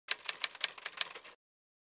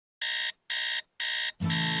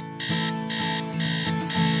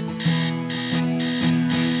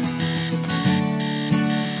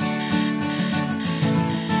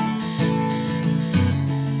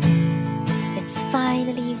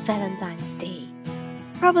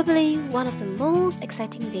Probably one of the most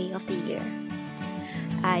exciting days of the year.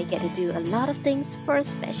 I get to do a lot of things for a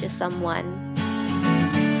special someone.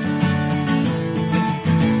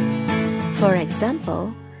 For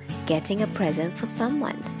example, getting a present for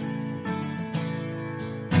someone.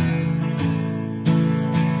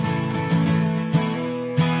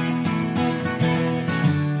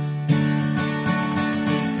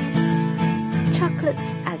 Chocolates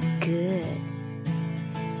are good.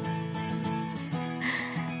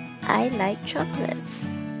 I like chocolates.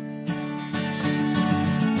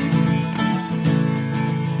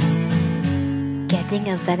 Getting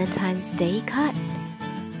a Valentine's Day card?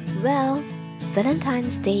 Well,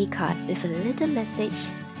 Valentine's Day card with a little message.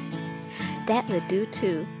 That will do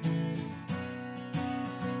too.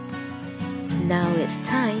 Now it's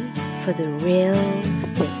time for the real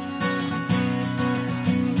thing.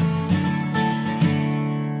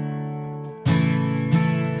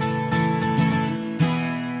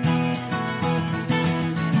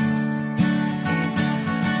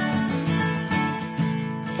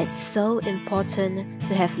 It's so important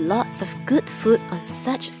to have lots of good food on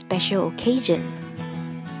such a special occasion.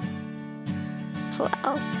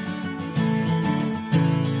 Wow!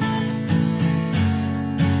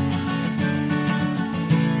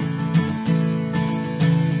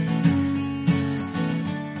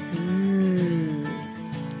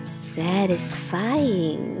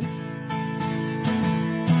 Satisfying.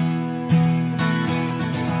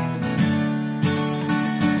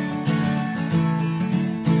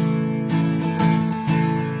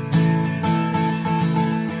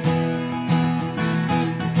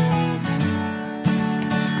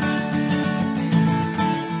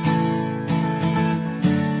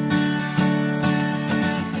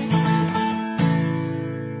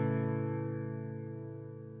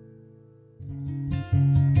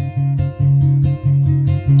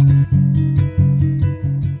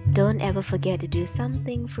 Don't ever forget to do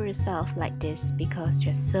something for yourself like this because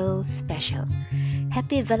you're so special.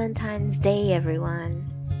 Happy Valentine's Day, everyone!